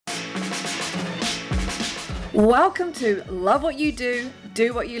Welcome to Love What You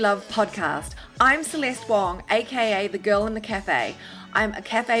Do What You Love podcast. I'm Celeste Wong, aka the girl in the cafe. I'm a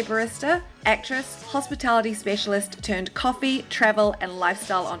cafe barista, actress, hospitality specialist turned coffee, travel, and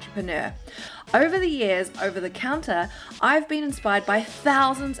lifestyle entrepreneur. Over the years, over the counter, I've been inspired by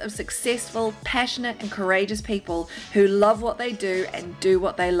thousands of successful, passionate, and courageous people who love what they do and do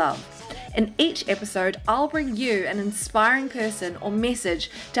what they love. In each episode, I'll bring you an inspiring person or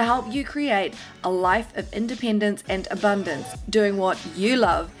message to help you create a life of independence and abundance, doing what you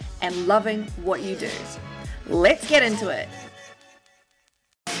love and loving what you do. Let's get into it.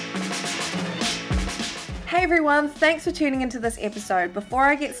 Hey everyone, thanks for tuning into this episode. Before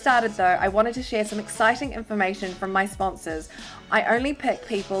I get started though, I wanted to share some exciting information from my sponsors. I only pick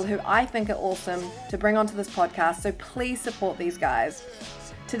people who I think are awesome to bring onto this podcast, so please support these guys.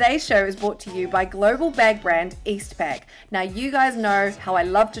 Today's show is brought to you by global bag brand Eastpak. Now you guys know how I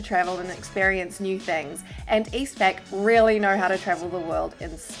love to travel and experience new things, and Eastpak really know how to travel the world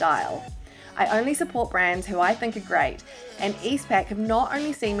in style. I only support brands who I think are great, and Eastpak have not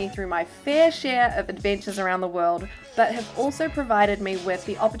only seen me through my fair share of adventures around the world, but have also provided me with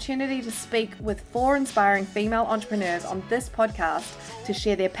the opportunity to speak with 4 inspiring female entrepreneurs on this podcast to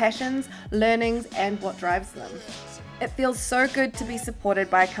share their passions, learnings, and what drives them. It feels so good to be supported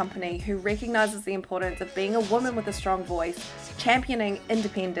by a company who recognizes the importance of being a woman with a strong voice, championing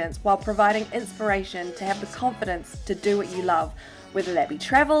independence while providing inspiration to have the confidence to do what you love, whether that be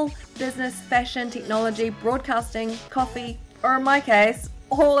travel, business, fashion, technology, broadcasting, coffee, or in my case,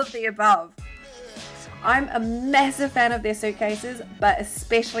 all of the above. I'm a massive fan of their suitcases, but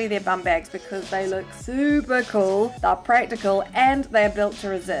especially their bum bags because they look super cool, they're practical, and they're built to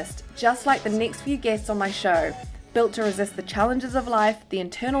resist, just like the next few guests on my show. Built to resist the challenges of life, the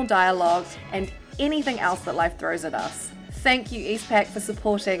internal dialogue, and anything else that life throws at us. Thank you, Eastpak, for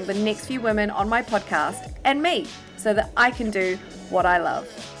supporting the next few women on my podcast and me so that I can do what I love.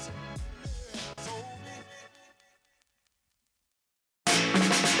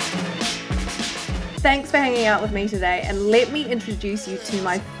 Thanks for hanging out with me today, and let me introduce you to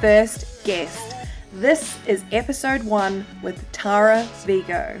my first guest. This is episode 1 with Tara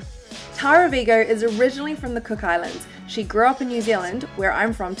Viggo. Tara Viggo is originally from the Cook Islands. She grew up in New Zealand, where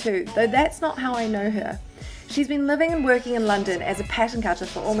I'm from too, though that's not how I know her. She's been living and working in London as a pattern cutter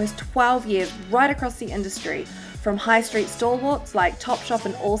for almost 12 years, right across the industry, from high street stalwarts like Topshop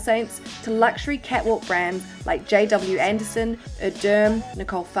and All Saints to luxury catwalk brands like JW Anderson, Erdem,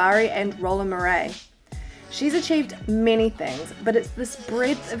 Nicole Fari, and Roland Murray. She's achieved many things, but it's this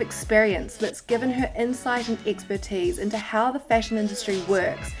breadth of experience that's given her insight and expertise into how the fashion industry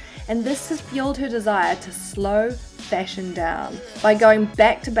works, and this has fueled her desire to slow fashion down by going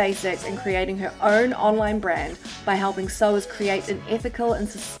back to basics and creating her own online brand by helping sewers create an ethical and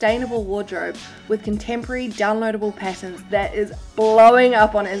sustainable wardrobe with contemporary downloadable patterns that is blowing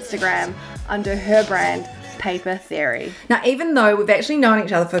up on Instagram under her brand Paper Theory. Now, even though we've actually known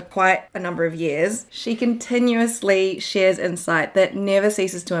each other for quite a number of years, she continuously shares insight that never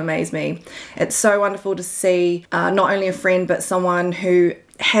ceases to amaze me. It's so wonderful to see not only a friend, but someone who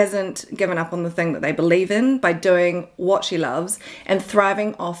hasn't given up on the thing that they believe in by doing what she loves and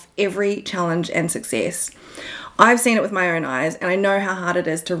thriving off every challenge and success. I've seen it with my own eyes, and I know how hard it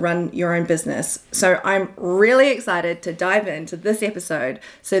is to run your own business. So I'm really excited to dive into this episode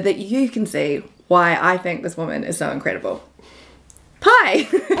so that you can see why I think this woman is so incredible. Hi!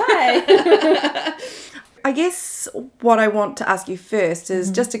 Hi! I guess what I want to ask you first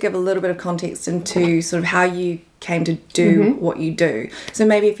is just to give a little bit of context into sort of how you came to do what you do. So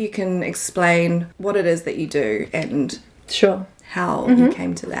maybe if you can explain what it is that you do and Sure. how you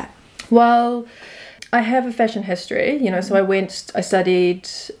came to that. Well, I have a fashion history, so I studied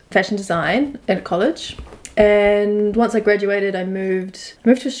fashion design at college. And once I graduated, I moved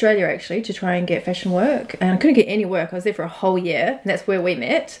to Australia actually to try and get fashion work. And I couldn't get any work. I was there for a whole year, and that's where we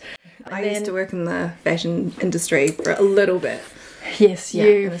met. I used to work in the fashion industry for a little bit. Yes,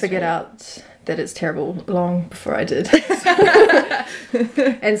 you figured out that it's terrible long before I did.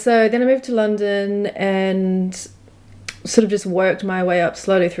 And so then I moved to London and sort of just worked my way up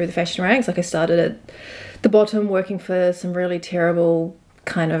slowly through the fashion ranks. Like I started at the bottom working for some really terrible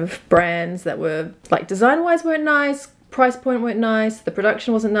kind of brands that were like design-wise weren't nice, price point weren't nice, the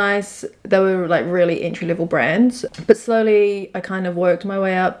production wasn't nice. They were like really entry-level brands. But slowly I kind of worked my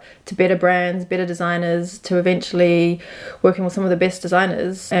way up to better brands, better designers, to eventually working with some of the best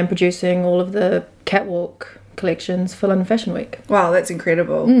designers and producing all of the catwalk collections for London Fashion Week. Wow, that's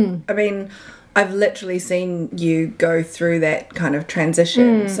incredible. I mean, I've literally seen you go through that kind of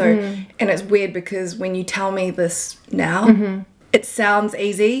transition. And it's weird because when you tell me this now, it sounds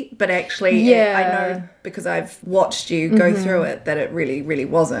easy, but actually I know because I've watched you go through it that it really, really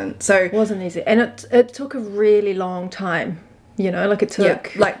wasn't. So it wasn't easy. And it took a really long time, you know, like it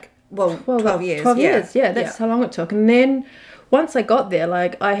took... 12 years. 12 years, that's how long it took. And then once I got there,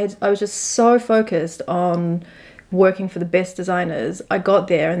 like I was just so focused on working for the best designers. I got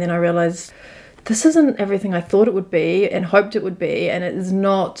there and then I realized this isn't everything I thought it would be and hoped it would be, and it is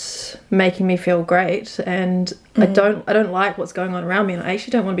not making me feel great, and I don't like what's going on around me, and I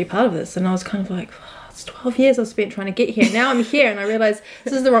actually don't want to be part of this. And I was kind of like, it's 12 years I've spent trying to get here. Now I'm here and I realize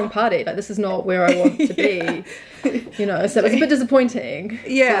this is the wrong party. Like, this is not where I want to be. You know, so it was a bit disappointing.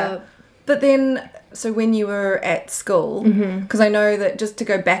 But then, so when you were at school, because I know that, just to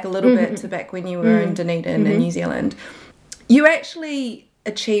go back a little bit to back when you were in Dunedin in New Zealand, you actually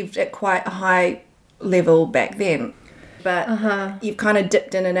achieved at quite a high level back then. But you've kind of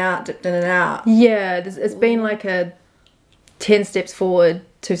dipped in and out. Yeah, it's been like a 10 steps forward,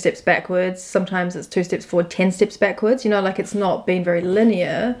 2 steps backwards. Sometimes it's 2 steps forward, 10 steps backwards. You know, like it's not been very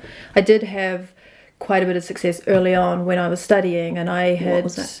linear. I did have quite a bit of success early on when I was studying, and I had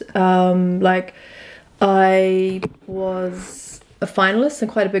I was a finalist in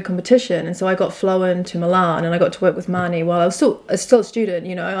quite a big competition, and so I got flown to Milan and I got to work with Marnie while I was still a student.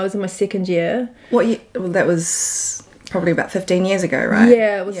 You know, I was in my second year. What year? Well, that was probably about 15 years ago, right?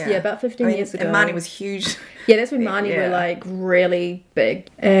 Yeah, it was about 15 years ago. And Marnie was huge. Yeah, that's when Marnie were like really big.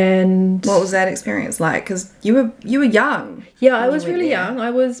 And what was that experience like? Because you were young. Yeah, I was really young.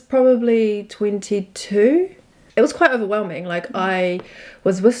 I was probably 22. It was quite overwhelming. Like, I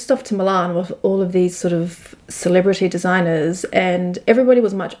was whisked off to Milan with all of these sort of celebrity designers, and everybody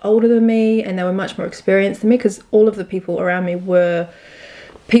was much older than me and they were much more experienced than me, because all of the people around me were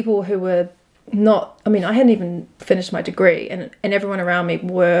people who were not... I mean, I hadn't even finished my degree, and everyone around me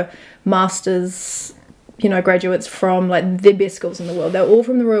were masters, you know, graduates from like the best schools in the world. They were all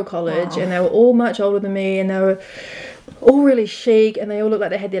from the Royal College, and they were all much older than me, and they were all really chic, and they all looked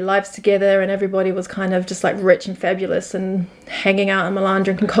like they had their lives together, and everybody was kind of just like rich and fabulous and hanging out in Milan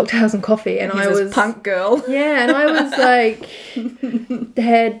drinking cocktails and coffee, and I was punk girl. Yeah, and I was like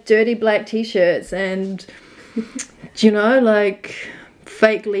had dirty black t-shirts and, you know, like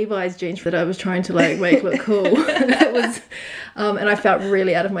fake Levi's jeans that I was trying to like make look cool. It was and I felt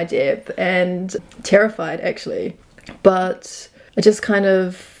really out of my depth and terrified, actually, but I just kind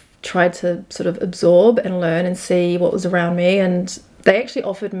of tried to sort of absorb and learn and see what was around me. And they actually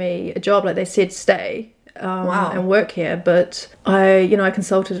offered me a job. Like, they said stay and work here, but I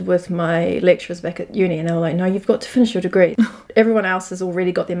consulted with my lecturers back at uni, and they were like, no, you've got to finish your degree. Everyone else has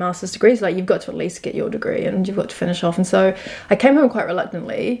already got their master's degrees, like you've got to at least get your degree and you've got to finish off. And so I came home quite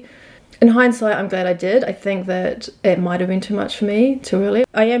reluctantly. In hindsight, I'm glad I did. I think that it might have been too much for me too early.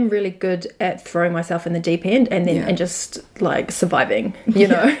 I am really good at throwing myself in the deep end and then and just like surviving, you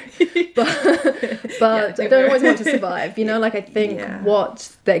know. But I don't always want to survive, you know. Like, I think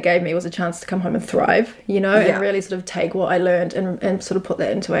what that gave me was a chance to come home and thrive, you know, and really sort of take what I learned and sort of put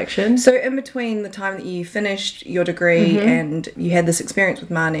that into action. So in between the time that you finished your degree and you had this experience with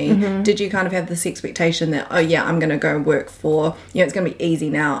Marnie, did you kind of have this expectation that, oh yeah, I'm going to go work for, you know, it's going to be easy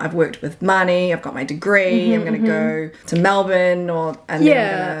now. I've worked with Marnie, I've got my degree, I'm going to go to Melbourne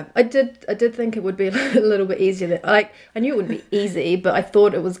I did think it would be a little bit easier. Like, I knew it would be easy, but I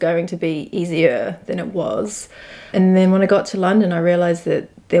thought it was going to be easier than it was. And then when I got to London, I realised that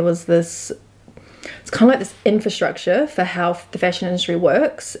there was this, it's kind of like this infrastructure for how the fashion industry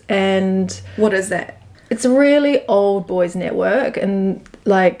works. And what is that? It's a really old boys network, and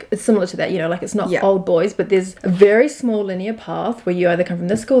like it's similar to that, you know, like it's not old boys, but there's a very small linear path where you either come from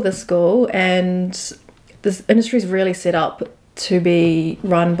this school, and this industry is really set up to be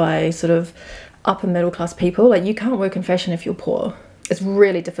run by sort of upper middle class people. Like, you can't work in fashion if you're poor. It's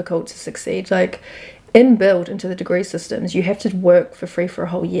really difficult to succeed. Like, inbuilt into the degree systems, you have to work for free for a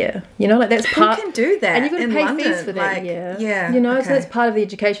whole year. You know, like that's part. Who can do that? And you've got to pay London, fees for that like, year. Yeah, you know, so that's part of the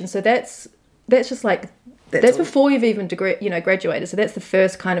education. So that's just like. That's before you've even graduated. So that's the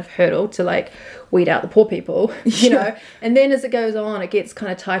first kind of hurdle to like weed out the poor people, you know. And then as it goes on, it gets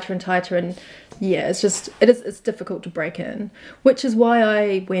kind of tighter and tighter, and it's difficult to break in, which is why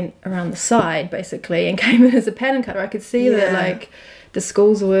I went around the side basically and came in as a pattern cutter. I could see that like the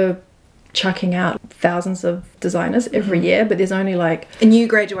schools were chucking out thousands of designers every year, but there's only like... And you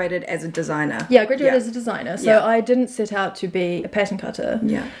graduated as a designer. Yeah, I graduated as a designer. So I didn't set out to be a pattern cutter.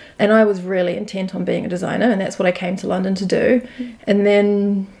 Yeah. And I was really intent on being a designer, and that's what I came to London to do. And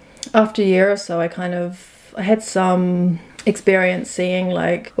then after a year or so, I had some experience seeing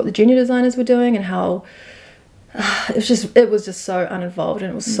like what the junior designers were doing and how it was just so uninvolved,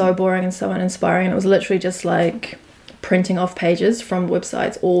 and it was so boring and so uninspiring, and it was literally just like printing off pages from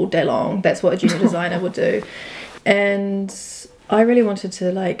websites all day long. That's what a junior designer would do. And I really wanted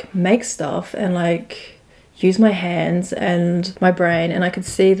to like make stuff and like use my hands and my brain, and I could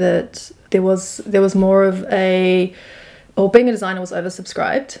see that there was more of a, or being a designer was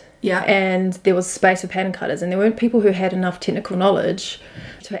oversubscribed. Yeah. And there was space for pattern cutters, and there weren't people who had enough technical knowledge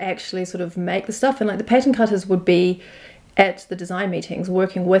to actually sort of make the stuff. And like the pattern cutters would be at the design meetings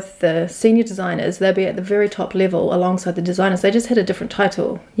working with the senior designers. They'd be at the very top level alongside the designers. They just had a different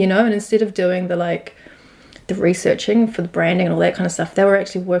title, you know, and instead of doing the like the researching for the branding and all that kind of stuff, they were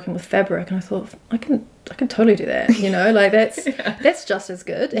actually working with fabric. And I thought, I can totally do that, you know, like that's just as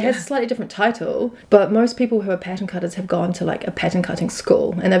good. It has a slightly different title, but most people who are pattern cutters have gone to like a pattern cutting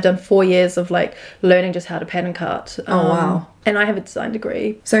school, and they've done 4 years of like learning just how to pattern cut. Oh wow. And I have a design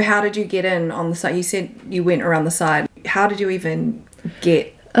degree. So how did you get in on the side? You said you went around the side. How did you even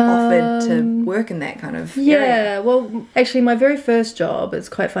get offered to work in that kind of area? Well, actually my very first job, it's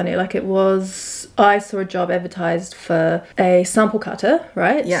quite funny, like I saw a job advertised for a sample cutter,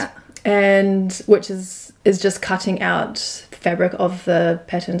 right? Yeah. And which is just cutting out fabric of the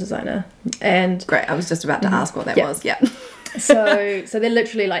pattern designer. And great, I was just about to ask what that was. Yeah. So they're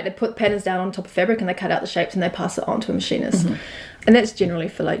literally like, they put patterns down on top of fabric and they cut out the shapes and they pass it on to a machinist. And that's generally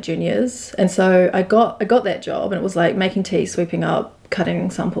for like juniors. And so I got that job, and it was like making tea, sweeping up, cutting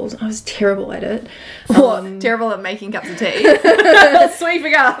samples. I was terrible at it. Terrible at making cups of tea?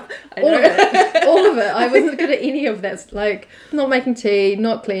 Sweeping up? All of it. I wasn't good at any of that. Like, not making tea,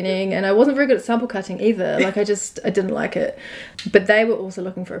 not cleaning, and I wasn't very good at sample cutting either. Like, I didn't like it. But they were also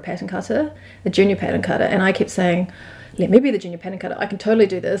looking for a pattern cutter, a junior pattern cutter, and I kept saying, let me be the junior pattern cutter. I can totally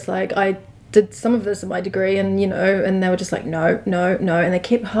do this. Like, I did some of this in my degree, and you know, and they were just like, no, and they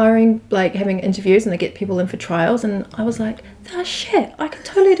kept hiring, like having interviews, and they get people in for trials, and I was like, oh shit, I could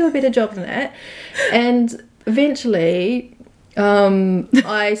totally do a better job than that. And eventually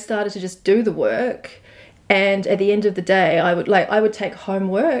I started to just do the work, and at the end of the day I would take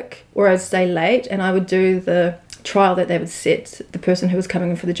homework, or I'd stay late, and I would do the trial that they would set the person who was coming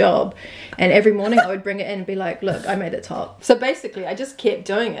in for the job, and every morning I would bring it in and be like, look, I made the top. So basically I just kept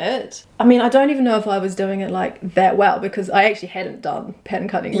doing it. I mean, I don't even know if I was doing it like that well, because I actually hadn't done pattern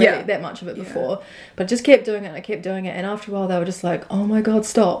cutting really that much of it before, but I just kept doing it and I kept doing it, and after a while they were just like, oh my god,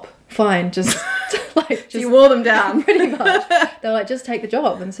 stop, fine, just like just, you wore them down. Pretty much. They were like, just take the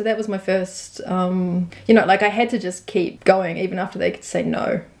job. And so that was my first you know, like I had to just keep going even after they could say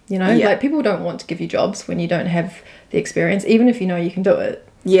no. You know, like people don't want to give you jobs when you don't have the experience, even if you know you can do it.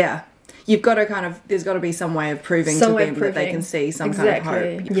 Yeah. You've got to there's got to be some way of proving to them that they can see some kind of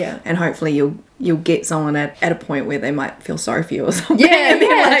hope. Yeah. And hopefully you'll get someone at a point where they might feel sorry for you or something.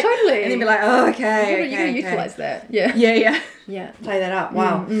 Yeah, totally. And then be like, oh, okay. You gotta utilise that. Yeah. Yeah. Play that up.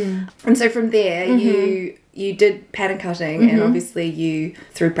 Wow. And so from there, you did pattern cutting, and obviously you,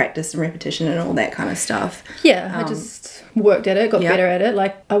 through practice and repetition and all that kind of stuff. Yeah, I just worked at it, got better at it.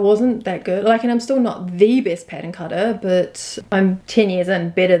 Like, I wasn't that good. Like, and I'm still not the best pattern cutter, but I'm 10 years in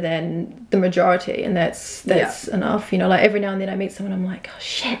better than the majority, and that's enough. You know, like every now and then I meet someone, I'm like, oh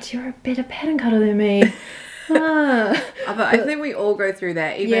shit, you're a better pattern cutter than me. I think we all go through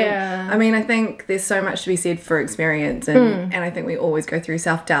that. I mean, I think there's so much to be said for experience, and I think we always go through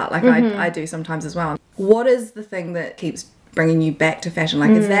self-doubt, like I do sometimes as well. What is the thing that keeps bringing you back to fashion?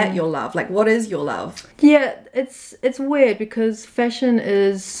 Like, is that your love? Like, what is your love? Yeah, it's weird, because fashion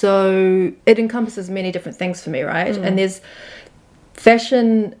is so, it encompasses many different things for me, right? And there's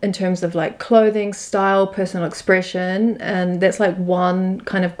fashion in terms of like clothing, style, personal expression, and that's like one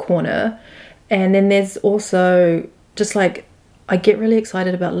kind of corner. And then there's also just like, I get really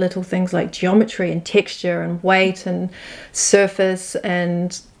excited about little things like geometry and texture and weight and surface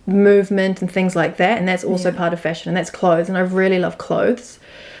and movement and things like that. And that's also part of fashion, and that's clothes. And I really love clothes.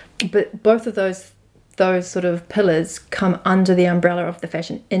 But both of those sort of pillars come under the umbrella of the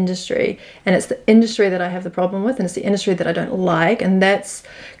fashion industry. And it's the industry that I have the problem with, and it's the industry that I don't like. And that's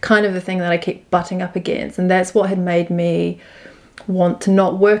kind of the thing that I keep butting up against. And that's what had made me want to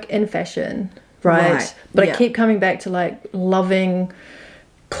not work in fashion, right? But I keep coming back to like loving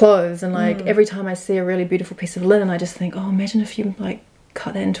clothes, and like every time I see a really beautiful piece of linen, I just think, oh, imagine if you like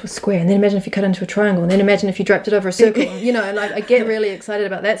cut that into a square, and then imagine if you cut it into a triangle, and then imagine if you draped it over a circle. You know, and like I get really excited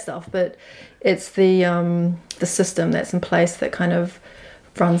about that stuff, but it's the system that's in place that kind of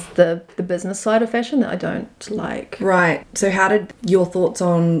runs the business side of fashion that I don't like. Right. So how did your thoughts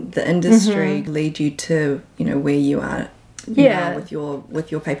on the industry lead you to, you know, where you are now with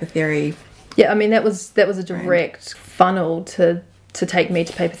your paper theory? Yeah, I mean, that was a direct funnel to take me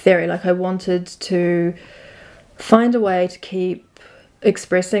to paper theory. Like, I wanted to find a way to keep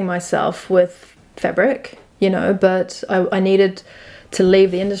expressing myself with fabric, you know, but I needed to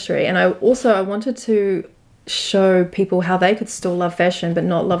leave the industry. And I wanted to show people how they could still love fashion but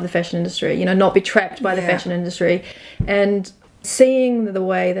not love the fashion industry, you know, not be trapped by the fashion industry. And seeing the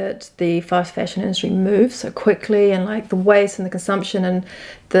way that the fast fashion industry moves so quickly, and like the waste and the consumption and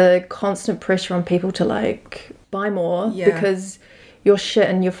the constant pressure on people to like buy more because you're shit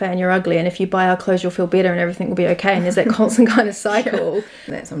and you're fat and you're ugly, and if you buy our clothes you'll feel better and everything will be okay, and there's that constant kind of cycle.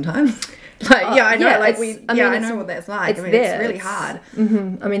 That sometimes. Like, I know, I know what that's like. It's really hard.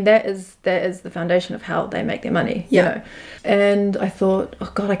 I mean, that is the foundation of how they make their money, you know. And I thought,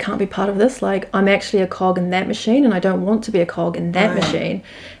 oh God, I can't be part of this. Like, I'm actually a cog in that machine, and I don't want to be a cog in that machine.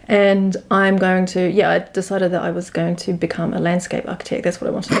 And I'm going to, I decided that I was going to become a landscape architect. That's what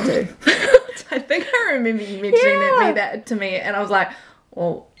I wanted to do. I think I remember you mentioning that to me, and I was like,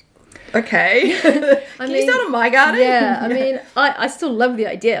 well, okay. Can you start on my garden? Yeah, I mean, I still love the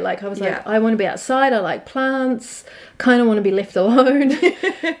idea. Like, I was like, I want to be outside. I like plants. Kind of want to be left alone.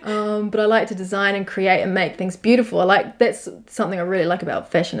 But I like to design and create and make things beautiful. That's something I really like about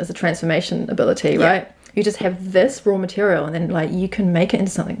fashion, is the transformation ability, right? You just have this raw material, and then like you can make it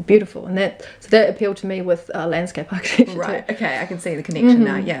into something beautiful, and that appealed to me with landscape architecture. Right. Too. Okay, I can see the connection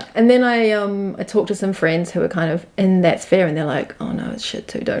now. Yeah. And then I talked to some friends who were kind of in that sphere, and they're like, "Oh no, it's shit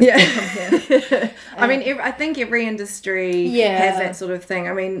too. Don't come here." I mean, I think every industry has that sort of thing.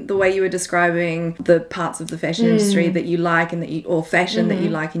 I mean, the way you were describing the parts of the fashion industry that you like and or fashion that you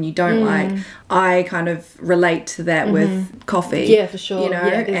like and you don't like, I kind of relate to that with coffee. Yeah, for sure. You know,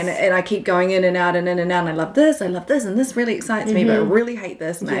 and I keep going in and out and in and out. And I love this, and this really excites me, but I really hate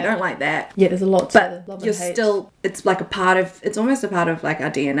this, and I don't like that. Yeah, there's a lot to love and you're hate. Still, it's like it's almost a part of like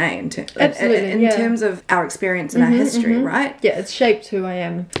our DNA in terms of our experience and our history, right? Yeah, it's shaped who I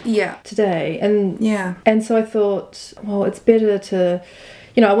am today. And so I thought, well, it's better to,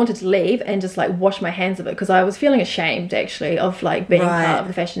 you know, I wanted to leave and just like wash my hands of it, because I was feeling ashamed actually of like being part of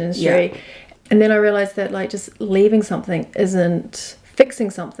the fashion industry. And then I realized that like just leaving something isn't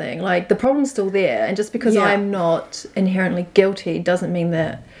fixing something. Like, the problem's still there, and just because I'm not inherently guilty doesn't mean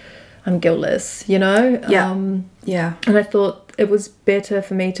that I'm guiltless, you know? And I thought it was better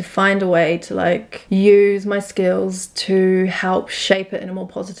for me to find a way to like use my skills to help shape it in a more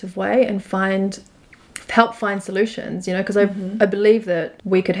positive way and help find solutions, you know, because I believe that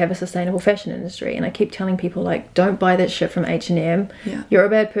we could have a sustainable fashion industry, and I keep telling people like, don't buy that shit from H&M. You're a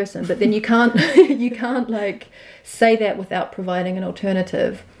bad person. But then you can't like say that without providing an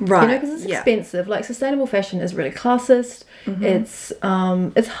alternative, right? You know, because it's expensive. Like, sustainable fashion is really classist. It's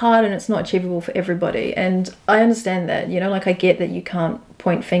hard, and it's not achievable for everybody, and I understand that, you know, like I get that you can't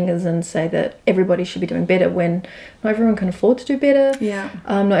point fingers and say that everybody should be doing better when not everyone can afford to do better.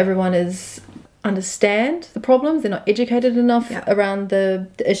 Not everyone understand the problems. They're not educated enough around the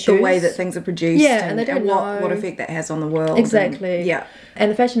issues, the way that things are produced, and they don't know what effect that has on the world. Exactly. And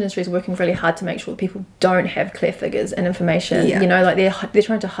the fashion industry is working really hard to make sure that people don't have clear figures and information. You know, like they're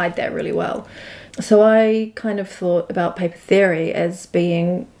trying to hide that really well. So I kind of thought about paper theory as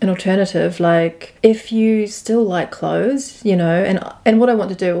being an alternative. Like, if you still like clothes, you know, and what I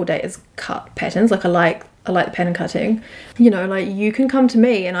want to do all day is cut patterns. Like, I like the pattern cutting, you know, like you can come to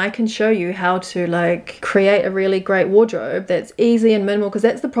me and I can show you how to like create a really great wardrobe that's easy and minimal, because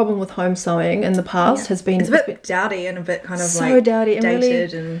that's the problem with home sewing in the past. Has been, it's a bit dowdy and a bit kind of so like dowdy and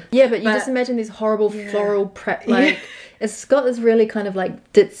dated really, but you just imagine these horrible floral prep, like it's got this really kind of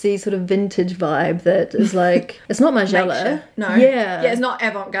like ditzy sort of vintage vibe that is like, it's not Margiela. No. It's not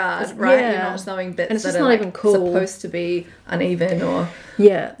avant-garde, right? You're not sewing bits, and it's just not even cool, supposed to be uneven or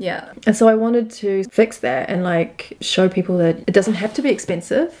and so I wanted to fix that and like show people that it doesn't have to be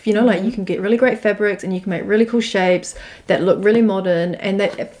expensive, you know, like you can get really great fabrics and you can make really cool shapes that look really modern and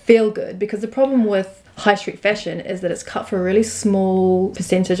that feel good, because the problem with high street fashion is that it's cut for a really small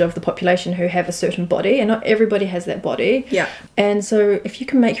percentage of the population who have a certain body, and not everybody has that body. And so if you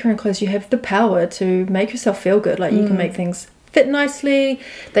can make your own clothes, you have the power to make yourself feel good. Like, you can make things fit nicely,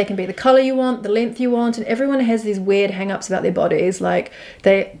 they can be the colour you want, the length you want, and everyone has these weird hang-ups about their bodies, like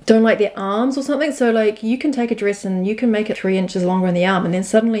they don't like their arms or something. So like, you can take a dress and you can make it 3 inches longer in the arm, and then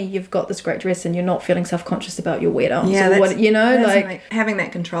suddenly you've got this great dress and you're not feeling self-conscious about your weird arms. You know, like having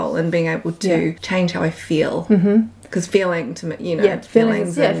that control and being able to change how I feel. Because feeling, to me, you know,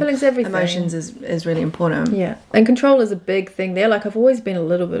 feelings everything. Emotions is really important. And control is a big thing there. Like, I've always been a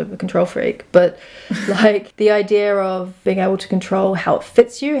little bit of a control freak, but like the idea of being able to control how it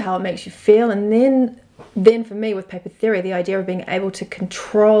fits you, how it makes you feel, and then for me with paper theory, the idea of being able to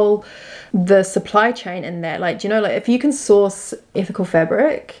control the supply chain in that, like, you know, like if you can source ethical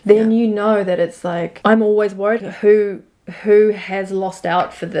fabric, then you know that it's like, I'm always worried who who has lost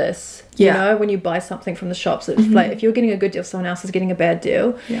out for this. You know, when you buy something from the shops, it's like if you're getting a good deal, someone else is getting a bad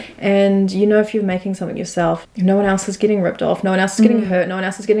deal. And you know, if you're making something yourself, no one else is getting ripped off, no one else is getting hurt, no one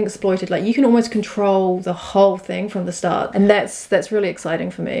else is getting exploited. Like, you can almost control the whole thing from the start, and that's really exciting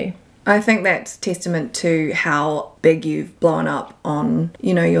for me. I think that's testament to how big you've blown up on,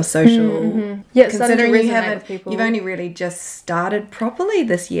 you know, your social. Yeah, considering you've only really just started properly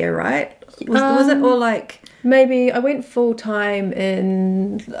this year, right? Was it all like? Maybe I went full time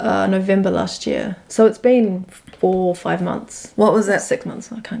in November last year, so it's been 4 or 5 months. What was it? 6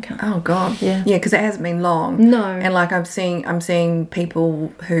 months. I can't count. Oh God. Yeah, because it hasn't been long. No. And like I'm seeing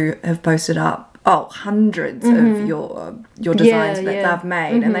people who have posted up hundreds of your designs that they've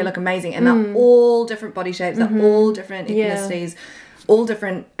made, and they look amazing, and they're all different body shapes, they're all different ethnicities. All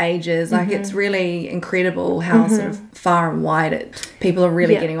different ages. Like, it's really incredible how sort of far and wide people are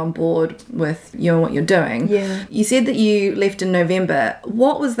really getting on board with you and what you're doing. You said that you left in November.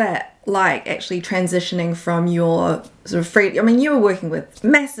 What was that like, actually transitioning from your sort of free? I mean, you were working with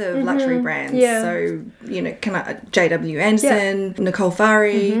massive luxury brands, so you know, JW Anderson, Nicole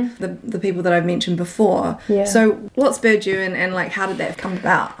Fari, the people that I've mentioned before. So what spurred you, and like, how did that come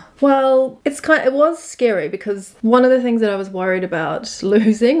about? Well, it was scary, because one of the things that I was worried about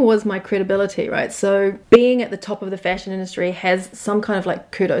losing was my credibility, right? So being at the top of the fashion industry has some kind of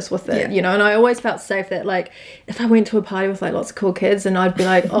like kudos with it, you know, and I always felt safe that, like, if I went to a party with like lots of cool kids and I'd be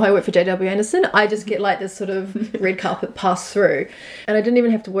like, oh, I work for JW Anderson, I just get like this sort of red carpet pass through, and I didn't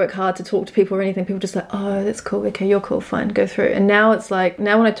even have to work hard to talk to people or anything. People just like, oh, that's cool, okay, you're cool, fine, go through. And now it's like,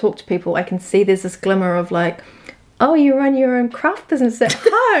 now when I talk to people, I can see there's this glimmer of like, oh, you run your own craft business at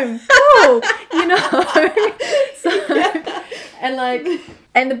home. Cool. You know?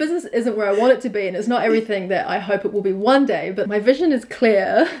 And the business isn't where I want it to be, and it's not everything that I hope it will be one day, but my vision is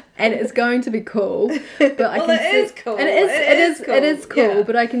clear, and it's going to be cool. But it is cool. And it is cool,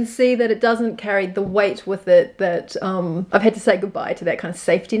 but I can see that it doesn't carry the weight with it that I've had to say goodbye to that kind of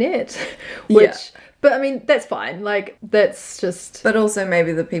safety net, which... But I mean, that's fine. Like, that's just... But also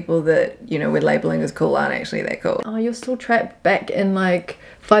maybe the people that, you know, we're labelling as cool aren't actually that cool. Oh, you're still trapped back in, like,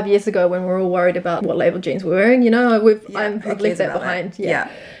 5 years ago when we were all worried about what label jeans we're wearing, you know? I've left that behind.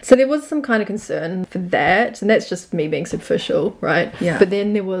 Yeah. So there was some kind of concern for that, and that's just me being superficial, right? Yeah. But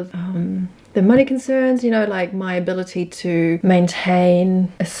then there was... the money concerns, you know, like my ability to maintain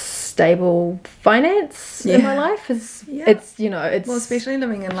a stable finance in my life is, it's, you know, it's... Well, especially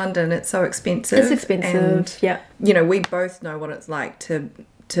living in London, it's so expensive. It's expensive, and, you know, we both know what it's like to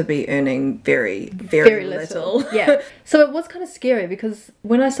be earning very, very little. So it was kind of scary, because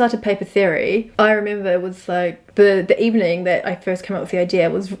when I started Paper Theory, I remember it was like the evening that I first came up with the idea,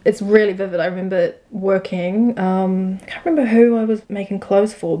 it's really vivid. I remember working, I can't remember who I was making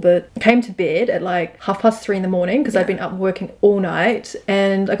clothes for, but I came to bed at like 3:30 in the morning, because I'd been up working all night,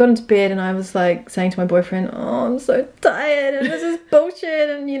 and I got into bed and I was like saying to my boyfriend, oh, I'm so tired and this is bullshit,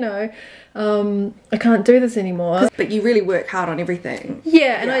 and you know, I can't do this anymore. But you really work hard on everything.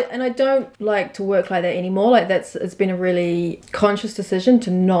 And I don't like to work like that anymore. Like, it's been a really conscious decision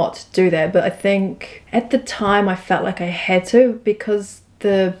to not do that. But I think at the time I felt like I had to, because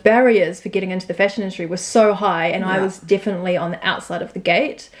the barriers for getting into the fashion industry were so high, and I was definitely on the outside of the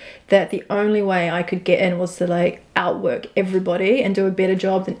gate, that the only way I could get in was to like outwork everybody and do a better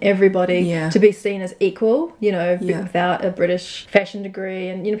job than everybody, to be seen as equal, you know, without a British fashion degree.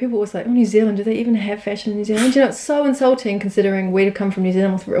 And you know, people always like, oh, New Zealand, do they even have fashion in New Zealand? You know, it's so insulting, considering we'd come from New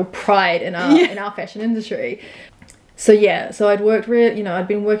Zealand with real pride in our fashion industry. So I'd worked I'd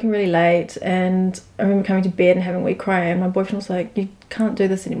been working really late, and I remember coming to bed and having a wee cry, and my boyfriend was like, you can't do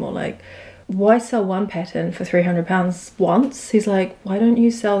this anymore. Like, why sell one pattern for £300 once? He's like, why don't you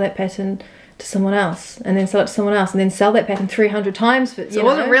sell that pattern to someone else, and then sell it to someone else, and then sell that pattern 300 times for, so it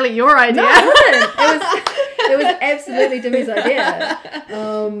wasn't really your idea. No, it wasn't. It was absolutely Dimmy's idea.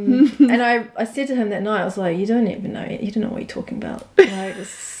 And I said to him that night, I was like, you don't know what you're talking about. Like,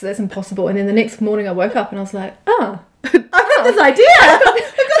 that's impossible. And then the next morning I woke up and I was like, I've got this idea. I've got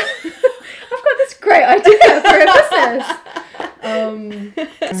this great idea for a business.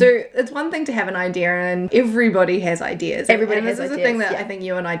 So it's one thing to have an idea, and everybody has ideas. Everybody has ideas. This is the thing that I think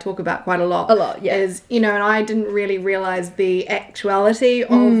you and I talk about quite a lot. Is, you know, and I didn't really realise the actuality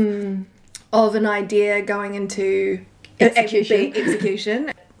of an idea going into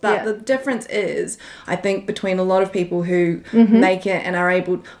execution. But the difference is, I think, between a lot of people who make it and are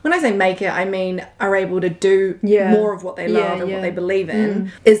able, when I say make it, I mean are able to do more of what they love and what they believe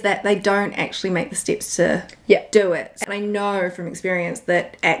in, is that they don't actually make the steps to do it. And I know from experience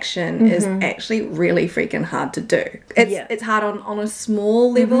that action is actually really freaking hard to do. It's hard on a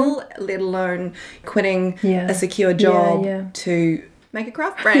small level, let alone quitting a secure job to make a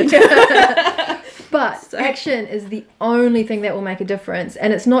craft brand. But action is the only thing that will make a difference.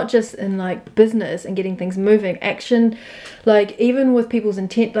 And it's not just in like business and getting things moving. Action, like even with people's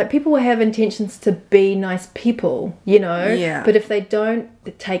intent, like people will have intentions to be nice people, you know, but if they don't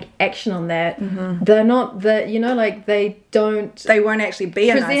take action on that, they're not the, you know, like they won't actually be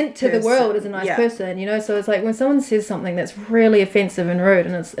present to the world as a nice person, you know. So it's like when someone says something that's really offensive and rude,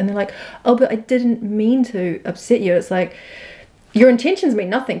 and they're like, oh, but I didn't mean to upset you. It's like, your intentions mean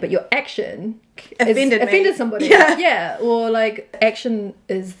nothing, but your action offended somebody. Or like action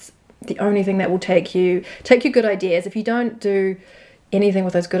is the only thing that will take your good ideas. If you don't do anything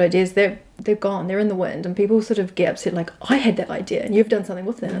with those good ideas, they're gone, they're in the wind, and people sort of get upset like, I had that idea and you've done something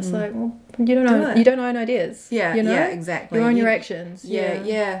with it. It's like, well, you don't own ideas. You know? Exactly. You own your actions.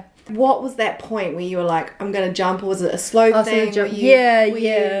 What was that point where you were like, I'm gonna jump, or was it a slow thing?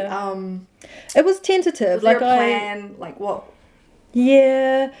 It was tentative. Was there a plan? Like what?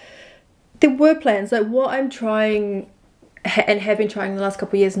 Yeah, there were plans. Like what I'm trying and have been trying the last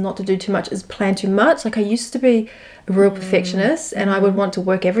couple of years not to do too much is plan too much. Like I used to be a real perfectionist, and I would want to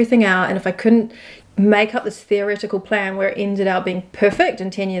work everything out, and if I couldn't make up this theoretical plan where it ended up being perfect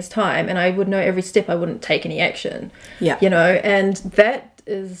in 10 years time and I would know every step, I wouldn't take any action. You know, and that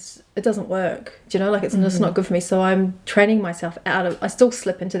is, it doesn't work, do you know, like it's just not good for me. So I'm training myself out of, I still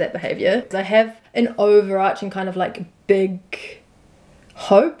slip into that behavior. I have an overarching kind of like big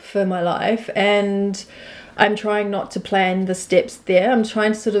hope for my life, and I'm trying not to plan the steps there. I'm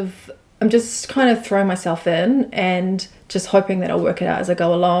just kind of throwing myself in and just hoping that I'll work it out as I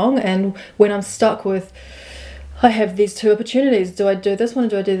go along. And when I'm stuck with, I have these two opportunities, do I do this one or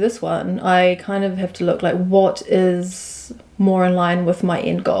do I do this one, I kind of have to look like what is more in line with my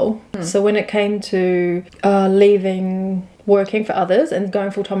end goal. So when it came to leaving working for others and going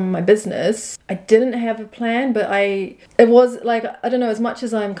full-time in my business, I didn't have a plan, but it was like, I don't know, as much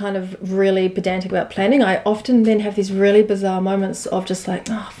as I'm kind of really pedantic about planning, I often then have these really bizarre moments of just like,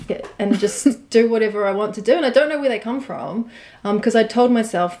 oh, forget, and just do whatever I want to do, and I don't know where they come from, because I told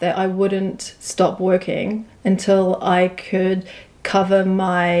myself that I wouldn't stop working until I could cover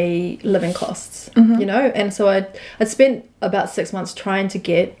my living costs, you know. And so I'd spent about 6 months trying to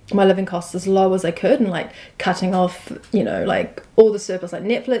get my living costs as low as I could, and like cutting off, you know, like all the surplus, like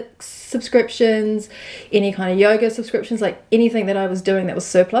Netflix subscriptions, any kind of yoga subscriptions, like anything that I was doing that was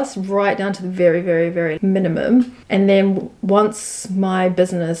surplus, right down to the very, very, very minimum. And then once my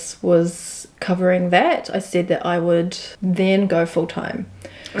business was covering that, I said that I would then go full time.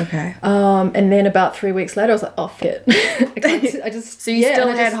 Okay. And then about 3 weeks later, I was like, oh, shit. I just... So you still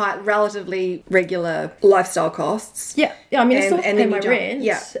had relatively regular lifestyle costs. Yeah. I mean, I still had to pay my rent.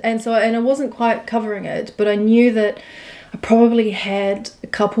 Yeah. And I wasn't quite covering it, but I knew that I probably had a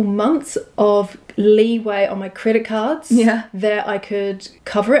couple months of leeway on my credit cards that I could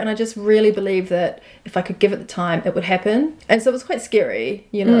cover it, and I just really believed that if I could give it the time, it would happen. And so it was quite scary,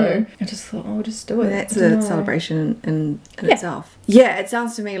 you know. I just thought, oh, I'll just do it. That's a celebration in itself. Yeah, it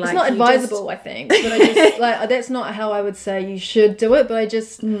sounds to me like it's not advisable, I think, but I just like that's not how I would say you should do it. But I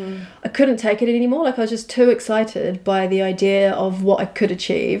just I couldn't take it anymore. Like I was just too excited by the idea of what I could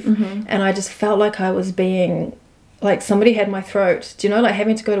achieve, and I just felt like I was being like somebody had my throat. Do you know, like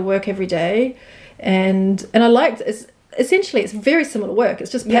having to go to work every day. And I liked, it's very similar work.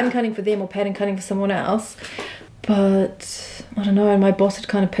 It's just pattern cutting for them or pattern cutting for someone else. But I don't know, and my boss had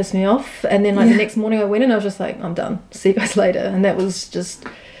kind of pissed me off. And then like the next morning I went in, I was just like, I'm done. See you guys later. And that was just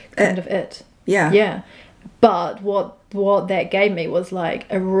kind of it. Yeah. But what that gave me was like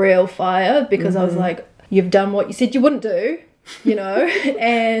a real fire, because I was like, you've done what you said you wouldn't do, you know,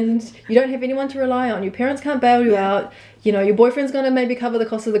 and you don't have anyone to rely on. Your parents can't bail you out. You know, your boyfriend's going to maybe cover the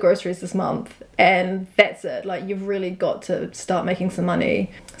cost of the groceries this month, and that's it. Like, you've really got to start making some money.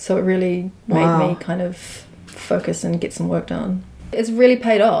 So it really made me kind of focus and get some work done. It's really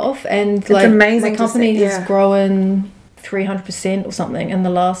paid off, and it's like amazing. My company has grown 300% or something in the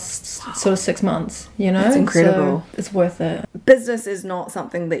last sort of 6 months, you know. It's incredible. So it's worth it. Business is not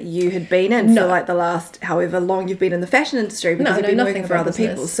something that you had been in for like the last however long you've been in the fashion industry, because you've been working for other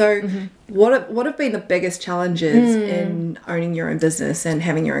people. So what have been the biggest challenges in owning your own business and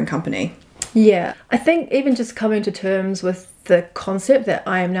having your own company? Yeah. I think even just coming to terms with the concept that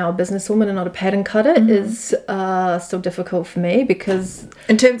I am now a businesswoman and not a pattern cutter is still difficult for me, because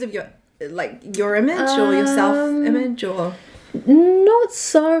in terms of your image or your self-image, or not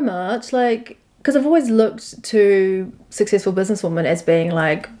so much, like, because I've always looked to successful businesswomen as being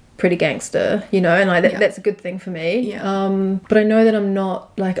like pretty gangster, you know, and like that's a good thing for me. But I know that I'm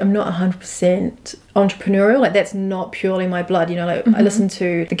not 100% entrepreneurial. Like, that's not purely my blood, you know. Like, I listen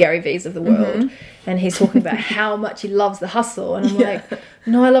to the Gary V's of the world, and he's talking about how much he loves the hustle, and I'm like,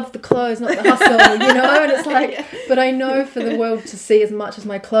 no, I love the clothes, not the hustle, you know. And it's like, but I know for the world to see as much as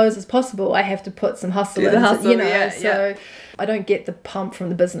my clothes as possible, I have to put some hustle in, you know. So I don't get the pump from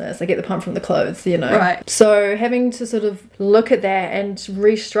the business, I get the pump from the clothes, you know. Right. So having to sort of look at that and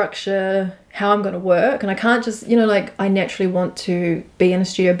restructure how I'm going to work, and I can't just, you know, like, I naturally want to be in a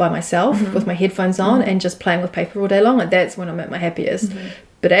studio by myself with my headphones on and just playing with paper all day long. Like, that's when I'm at my happiest.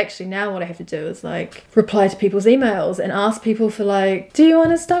 But actually now what I have to do is like reply to people's emails and ask people for like, do you want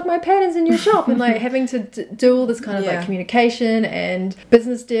to stock my patterns in your shop? And like having to do all this kind of like communication and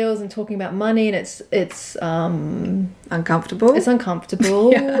business deals and talking about money, and it's uncomfortable. It's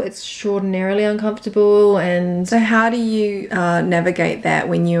uncomfortable. It's extraordinarily uncomfortable. And so how do you navigate that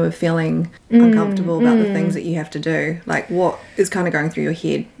when you are feeling uncomfortable about the things that you have to do? Like, what is kind of going through your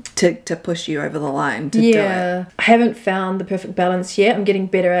head to push you over the line to do it? I haven't found the perfect balance yet. I'm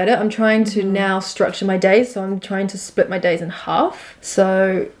getting better at it. I'm trying to now structure my days, so I'm trying to split my days in half.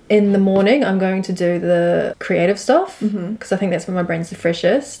 So in the morning I'm going to do the creative stuff, because I think that's when my brain's the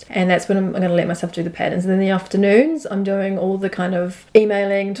freshest, and that's when I'm going to let myself do the patterns. And then in the afternoons I'm doing all the kind of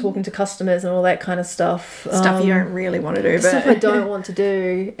emailing, talking to customers and all that kind of stuff you don't really want to do, but stuff I don't want to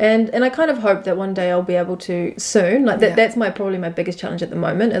do. And I kind of hope that one day I'll be able to soon, like that's probably my biggest challenge at the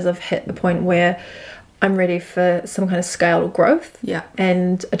moment, is I've hit the point where I'm ready for some kind of scale or growth.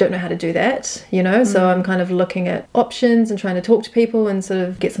 And I don't know how to do that, you know. So I'm kind of looking at options and trying to talk to people and sort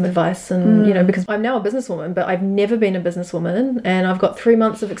of get some advice. And, you know, because I'm now a businesswoman, but I've never been a businesswoman, and I've got 3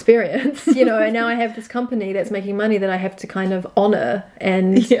 months of experience, you know, and now I have this company that's making money that I have to kind of honour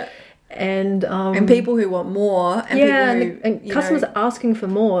and... And people who want more, and and customers are asking for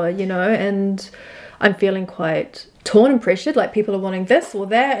more, you know, and I'm feeling quite torn and pressured. Like, people are wanting this or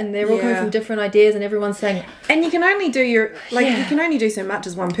that, and they're all coming from different ideas, and everyone's saying, and you can only do you can only do so much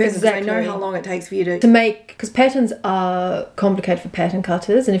as one person. Exactly. I know how long it takes for you to make, because patterns are complicated for pattern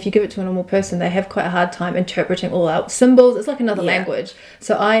cutters, and if you give it to a normal person, they have quite a hard time interpreting all out symbols. It's like another language,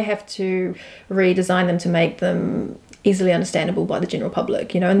 so I have to redesign them to make them easily understandable by the general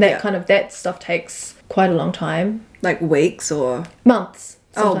public, you know, and that kind of that stuff takes quite a long time, like weeks or months.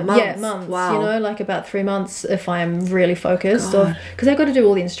 Sometimes. Months. Yeah, months. Wow. You know, like about 3 months if I'm really focused. Because I've got to do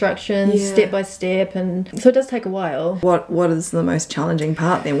all the instructions step by step, and so it does take a while. What is the most challenging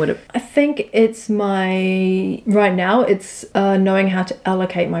part then? I think it's right now it's knowing how to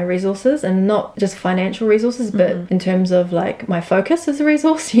allocate my resources, and not just financial resources, but in terms of like my focus as a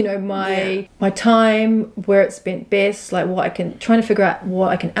resource, you know, my time, where it's spent best, like trying to figure out what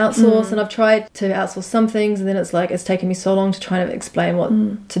I can outsource. And I've tried to outsource some things, and then it's like it's taken me so long to try to explain what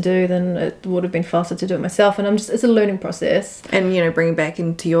to do, then it would have been faster to do it myself. And it's a learning process. And, you know, bringing back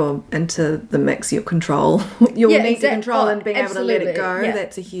into the mix your control, your need to control, and being able to let it go.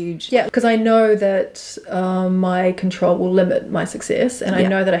 That's a huge... because I know that my control will limit my success, and I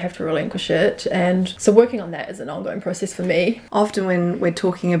know that I have to relinquish it. And so working on that is an ongoing process for me. Often when we're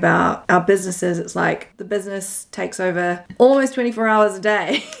talking about our businesses, it's like the business takes over almost 24 hours a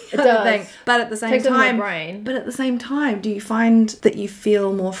day. It does. But at the same time, takes over my brain. But at the same time, do you find that you feel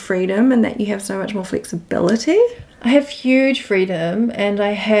more freedom and that you have so much more flexibility? I have huge freedom, and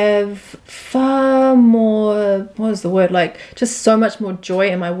I have far more, what is the word, like just so much more joy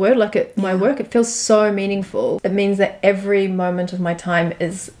in my work. My work, it feels so meaningful. It means that every moment of my time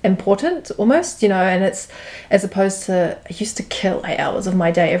is important almost, you know, and it's, as opposed to, I used to kill 8 hours of my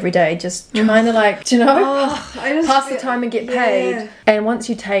day every day just trying to like, you know, pass the time and get paid. And once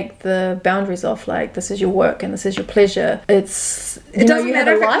you take the boundaries off, like this is your work and this is your pleasure, it doesn't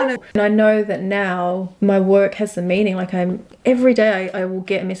matter if it kind of... And I know that now my work has some meaning. Like, every day I will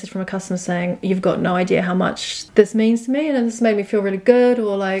get a message from a customer saying, you've got no idea how much this means to me, and this made me feel really good,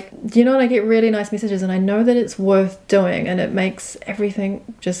 or like, you know, and I get really nice messages, and I know that it's worth doing, and it makes everything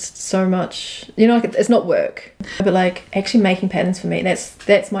just so much, you know, like it's not work, but like actually making patterns for me,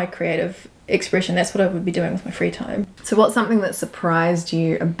 that's my creative expression. That's what I would be doing with my free time. So what's something that surprised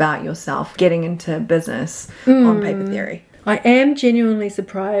you about yourself getting into business on Paper Theory? I am genuinely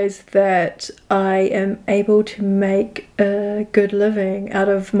surprised that I am able to make a good living out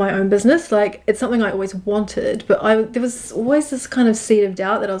of my own business. Like, it's something I always wanted, but there was always this kind of seed of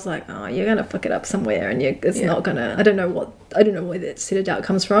doubt that I was like, oh, you're gonna fuck it up somewhere, and it's not gonna. I don't know where that seed of doubt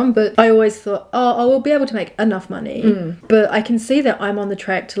comes from, but I always thought, oh, I will be able to make enough money. But I can see that I'm on the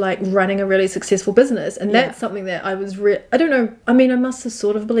track to like running a really successful business, and that's something that I was I don't know. I mean, I must have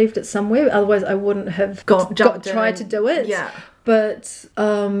sort of believed it somewhere, otherwise I wouldn't have tried to do it. Yeah. But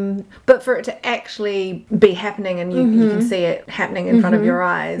for it to actually be happening, and you can see it happening in front of your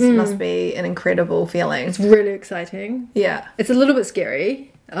eyes, must be an incredible feeling. It's really exciting. Yeah. It's a little bit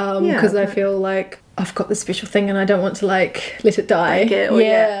scary because I feel like I've got this special thing and I don't want to like let it die.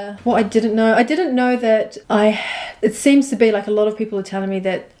 What I didn't know that it seems to be like a lot of people are telling me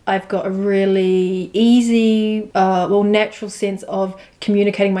that I've got a really easy, natural sense of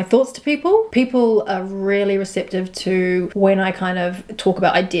communicating my thoughts to people. People are really receptive to when I kind of talk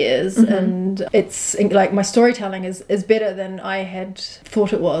about ideas, and it's like my storytelling is better than I had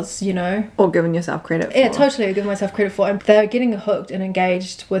thought it was, you know. Or giving yourself credit for. Yeah, totally. I give myself credit for. And they're getting hooked and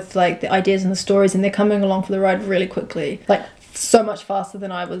engaged with like the ideas and the stories, and they're coming along for the ride really quickly. Like, so much faster than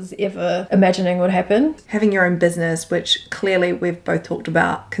I was ever imagining would happen. Having your own business, which clearly we've both talked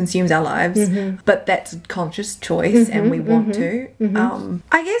about, consumes our lives, but that's a conscious choice, and we want to.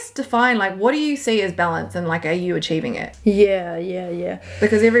 I guess define, like, what do you see as balance, and like, are you achieving it? Yeah.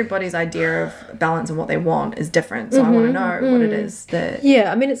 Because everybody's idea of balance and what they want is different, so I want to know what it is that...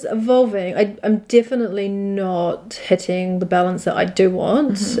 Yeah, I mean, it's evolving. I'm definitely not hitting the balance that I do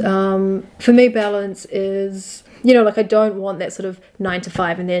want. For me, balance is... You know, like, I don't want that sort of 9 to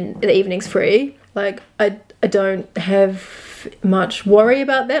 5 and then the evening's free. Like, I don't have much worry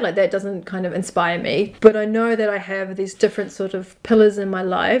about that. Like, that doesn't kind of inspire me. But I know that I have these different sort of pillars in my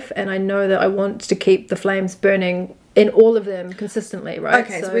life, and I know that I want to keep the flames burning in all of them consistently, right?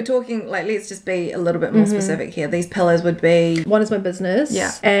 Okay, so we're talking, like, let's just be a little bit more specific here. These pillars would be... One is my business,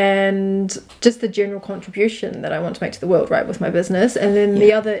 and just the general contribution that I want to make to the world, right, with my business. And then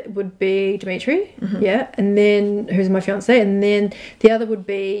the other would be Dimitri, and then, who's my fiance, and then the other would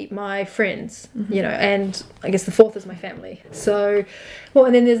be my friends, you know, and I guess the fourth is my family. So, well,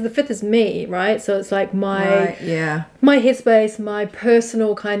 and then there's the fifth is me, right? So it's like my headspace, my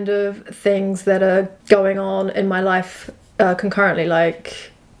personal kind of things that are going on in my life concurrently,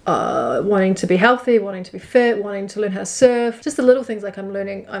 like wanting to be healthy, wanting to be fit, wanting to learn how to surf, just the little things, like I'm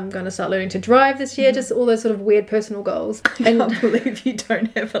going to start learning to drive this year, just all those sort of weird personal goals. I can't believe you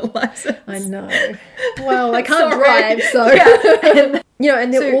don't have a license. I know. Well, I can't drive, so and, you know,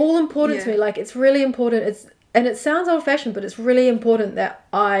 and they're all important to me. Like, it's really important. And it sounds old-fashioned, but it's really important that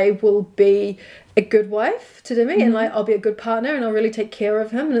I will be a good wife to Demi, and like, I'll be a good partner, and I'll really take care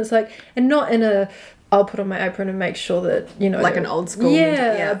of him. And it's like, and not in a, I'll put on my apron and make sure that, you know, like an old school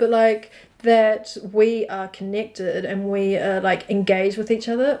but like that we are connected and we are like engaged with each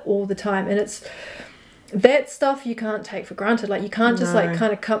other all the time. And it's that stuff you can't take for granted. Like, you can't just like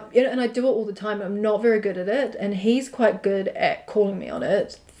kind of come, you know, and I do it all the time. I'm not very good at it, and he's quite good at calling me on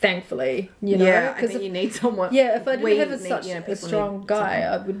it, thankfully, you know. Yeah, I think you need someone. Yeah, if I didn't have such a strong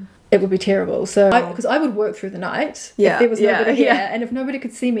guy, it would be terrible. So, because I would work through the night if there was nobody here, and if nobody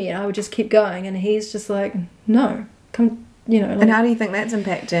could see me, and I would just keep going, and he's just like, no, come, you know. Like, and how do you think that's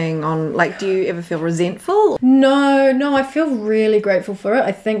impacting on, like, do you ever feel resentful? No, I feel really grateful for it.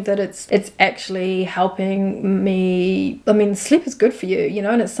 I think that it's actually helping me. I mean, sleep is good for you, you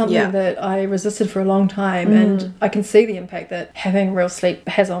know, and it's something that I resisted for a long time, and I can see the impact that having real sleep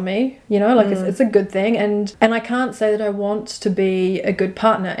has on me, you know, like it's a good thing, and I can't say that I want to be a good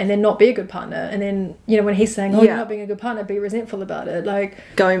partner and then not be a good partner, and then, you know, when he's saying, oh, you're not being a good partner, be resentful about it, like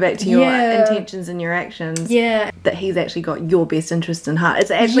going back to your intentions and your actions, that he's actually got your best interest in heart.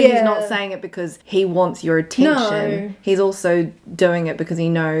 It's actually he's not saying it because he wants your attention. No. He's also doing it because he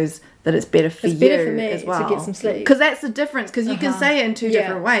knows that it's better for you for me as well to get some sleep. Because that's the difference. Because you can say it in two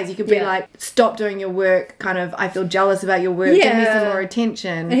different ways. You could be like, stop doing your work, kind of, I feel jealous about your work, give me some more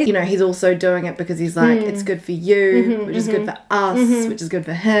attention. You know, he's also doing it because he's like, it's good for you, which is good for us, which is good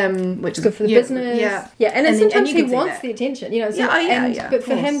for him, which is good for the business. And then sometimes he wants the attention, you know. So, but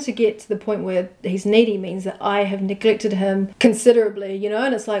for him to get to the point where he's needy means that I have neglected him considerably, you know.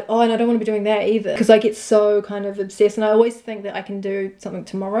 And it's like, oh, and I don't want to be doing that either, because I get so kind of obsessed, and I always think that I can do something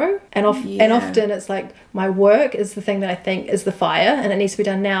tomorrow. And often it's like my work is the thing that I think is the fire, and it needs to be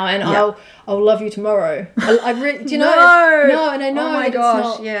done now, and I'll love you tomorrow. Do you know? No, and I know. Oh my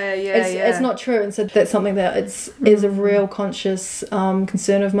gosh! It's not true, and so that's something that is a real conscious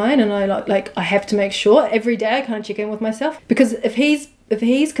concern of mine, and I like I have to make sure every day I kind of check in with myself, because if he's if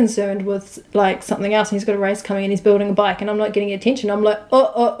he's concerned with like something else and he's got a race coming and he's building a bike and I'm not getting attention, I'm like,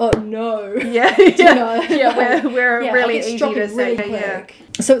 oh no. Yeah. You know? Yeah, we're Yeah, really I get easy stropped to really say. quick.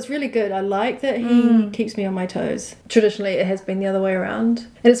 Yeah. So it's really good. I like that he keeps me on my toes. Traditionally, it has been the other way around.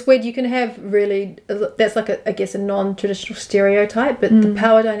 And it's weird. You can have really... That's like, I guess, a non-traditional stereotype, but the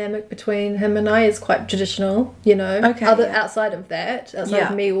power dynamic between him and I is quite traditional, you know? Okay, outside of that, outside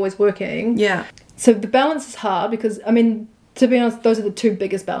of me always working. Yeah. So the balance is hard because, I mean... To be honest, those are the two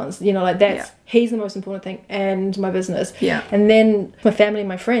biggest balances. You know, like that's... He's the most important thing and my business. Yeah. And then my family and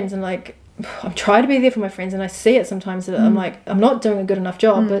my friends and like... I'm trying to be there for my friends and I see it sometimes that I'm like, I'm not doing a good enough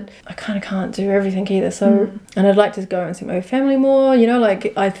job, but I kind of can't do everything either. So, and I'd like to go and see my family more, you know,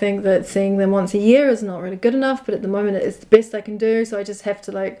 like I think that seeing them once a year is not really good enough, but at the moment it's the best I can do. So I just have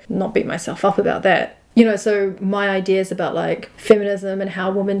to like not beat myself up about that. You know, so my ideas about like feminism and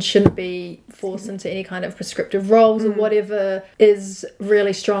how women shouldn't be forced into any kind of prescriptive roles or whatever is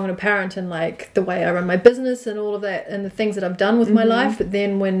really strong and apparent in like the way I run my business and all of that and the things that I've done with my life. But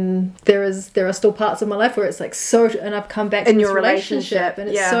then when there are still parts of my life where it's like so, and I've come back to this relationship and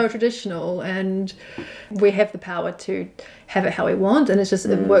it's so traditional and we have the power to have it how we want and it's just,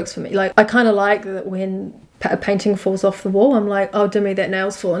 it works for me. Like I kind of like that when a painting falls off the wall, I'm like, oh, Dimmy, that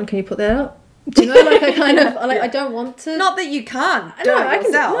nail's fallen. Can you put that up? Do you know, like I kind of like I don't want to. Not that you can't do it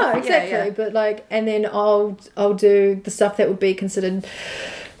yourself. No, exactly. But like, and then I'll do the stuff that would be considered,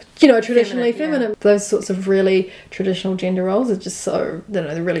 you know, traditionally feminine. Those sorts of really traditional gender roles are just so, you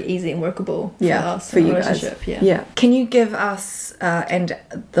know, they're really easy and workable for us for in a you relationship. guys. Yeah. Can you give us and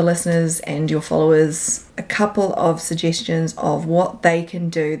the listeners and your followers a couple of suggestions of what they can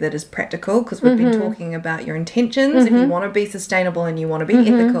do that is practical? Because we've been talking about your intentions. If you want to be sustainable and you want to be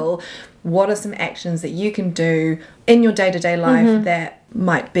ethical, what are some actions that you can do in your day-to-day life that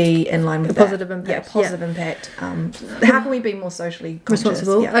might be in line with positive impact? Yeah, positive impact. How can we be more socially conscious?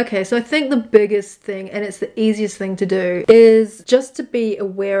 Responsible. Yeah. Okay, so I think the biggest thing, and it's the easiest thing to do, is just to be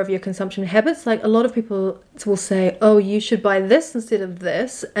aware of your consumption habits. Like a lot of people will say, oh, you should buy this instead of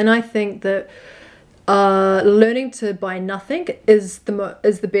this. And I think that learning to buy nothing is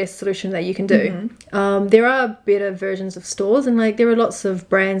the best solution that you can do. There are better versions of stores and like there are lots of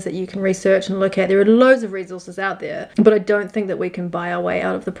brands that you can research and look at. There are loads of resources out there, but I don't think that we can buy our way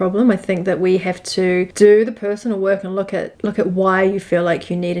out of the problem. I think that we have to do the personal work and look at why you feel like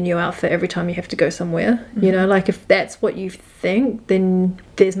you need a new outfit every time you have to go somewhere. You know, like if that's what you think, then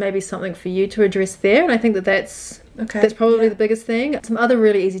there's maybe something for you to address there. And I think that that's probably the biggest thing. Some other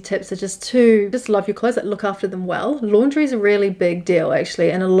really easy tips are just love your clothes, like look after them well. Laundry is a really big deal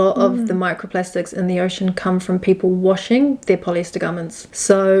actually, and a lot of the microplastics in the ocean come from people washing their polyester garments.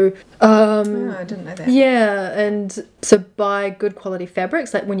 So I didn't know that. Yeah, and so buy good quality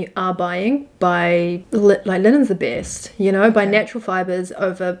fabrics. Like when you are buying, buy like linen's the best. You know, buy natural fibers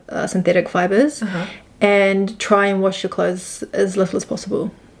over synthetic fibers, and try and wash your clothes as little as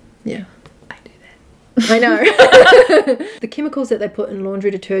possible. Yeah. I know. The chemicals that they put in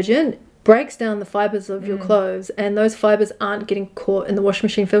laundry detergent breaks down the fibers of your clothes, and those fibers aren't getting caught in the washing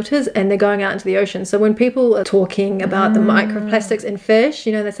machine filters and they're going out into the ocean. So when people are talking about the microplastics in fish,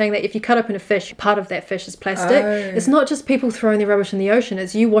 you know, they're saying that if you cut open a fish, part of that fish is plastic. It's not just people throwing their rubbish in the ocean,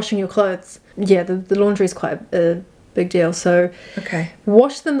 it's you washing your clothes. Yeah, the laundry is quite a big deal. So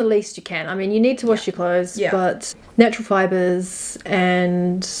wash them the least you can. I mean, you need to wash your clothes, but natural fibers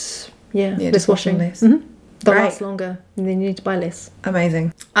and less washing. Less. They'll last longer, and then you need to buy less.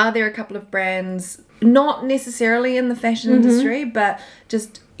 Amazing. Are there a couple of brands, not necessarily in the fashion industry, but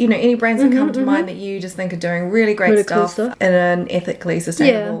just, you know, any brands that come to mind that you just think are doing really great Cool stuff in an ethically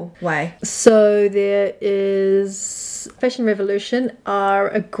sustainable way? So there is Fashion Revolution are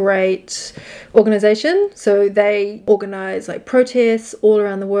a great organisation. So they organise like protests all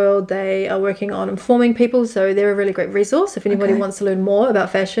around the world. They are working on informing people. So they're a really great resource if anybody wants to learn more about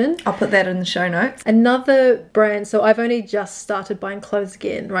fashion. I'll put that in the show notes. Another brand, so I've only just started buying clothes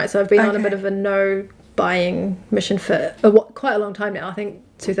again, right? So I've been on a bit of a no buying mission for quite a long time now. I think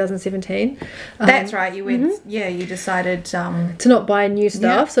 2017. That's right. You went, you decided to not buy new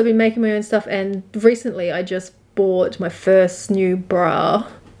stuff. So I've been making my own stuff, and recently I just bought my first new bra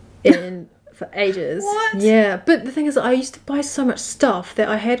for ages. What? Yeah, but the thing is, I used to buy so much stuff that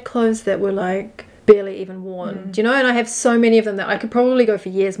I had clothes that were like barely even worn. Do you know? And I have so many of them that I could probably go for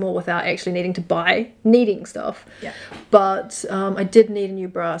years more without actually needing stuff. Yeah. But I did need a new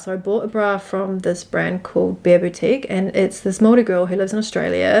bra, so I bought a bra from this brand called Bear Boutique, and it's this Māori girl who lives in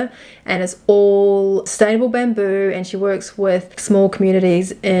Australia, and it's all sustainable bamboo, and she works with small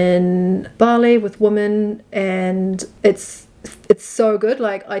communities in Bali with women, and it's it's so good.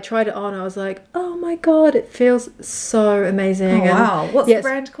 Like, I tried it on, I was like, oh my god, it feels so amazing. Oh, wow. What's the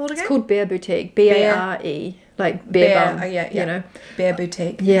brand called again? It's called Bare Boutique. Bare, like bare bum, you know. Bare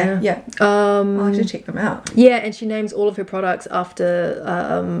Boutique. Yeah. I'll have to check them out. Yeah, and she names all of her products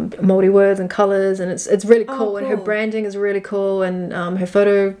after moldy words and colours, and it's really cool. And her branding is really cool, and her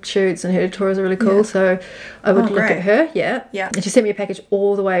photo shoots and her tutorials are really cool. So I would look at her. Yeah. And she sent me a package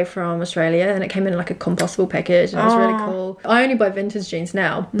all the way from Australia, and it came in like a compostable package, and it was really cool. I only buy vintage jeans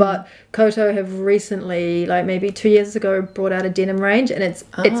now, but Koto have recently, like maybe 2 years ago, brought out a denim range, and it's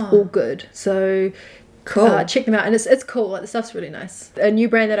all good. So cool. Check them out, and it's cool. Like, the stuff's really nice. A new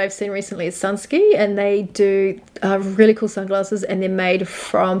brand that I've seen recently is Sunski, and they do really cool sunglasses, and they're made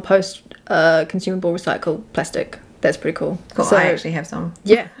from post-consumable recycled plastic. That's pretty cool. Cool. So, I actually have some.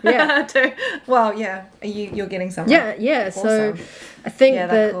 Yeah. Well, yeah. You're getting some. Yeah. Awesome. So I think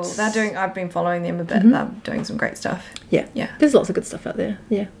they're cool. I've been following them a bit. They're doing some great stuff. Yeah. There's lots of good stuff out there.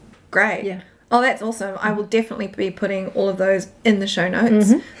 Yeah. Great. Yeah. Oh, that's awesome. I will definitely be putting all of those in the show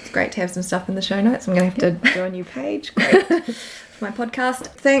notes. It's great to have some stuff in the show notes. I'm going to have to do a new page. Great. My podcast.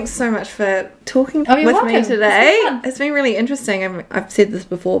 Thanks so much for talking with me today. It's been really interesting. I've said this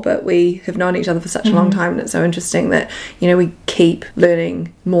before, but we have known each other for such a long time, and it's so interesting that, you know, we keep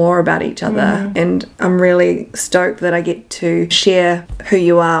learning more about each other, and I'm really stoked that I get to share who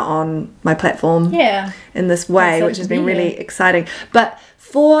you are on my platform in this way, which has been really exciting. But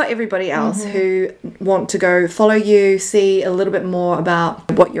for everybody else who want to go follow you, see a little bit more about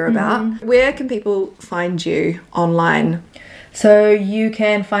what you're about, where can people find you online? So you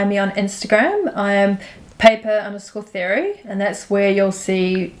can find me on Instagram. I am paper_theory, and that's where you'll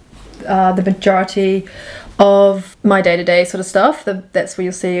see the majority of my day-to-day sort of stuff. That's where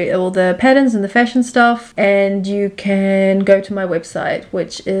you'll see all the patterns and the fashion stuff. And you can go to my website,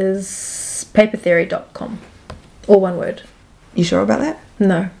 which is papertheory.com. All one word. You sure about that?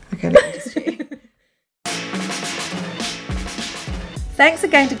 No. Okay, let me just check. Thanks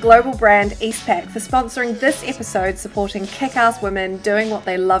again to global brand Eastpak for sponsoring this episode, supporting kick-ass women doing what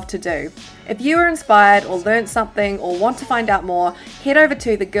they love to do. If you were inspired or learnt something or want to find out more, head over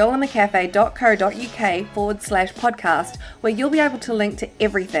to thegirlinthecafe.co.uk/podcast, where you'll be able to link to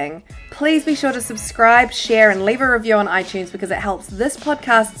everything. Please be sure to subscribe, share, and leave a review on iTunes, because it helps this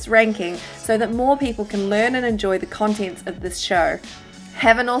podcast's ranking so that more people can learn and enjoy the contents of this show.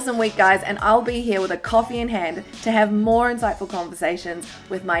 Have an awesome week, guys, and I'll be here with a coffee in hand to have more insightful conversations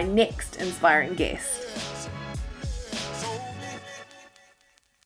with my next inspiring guest.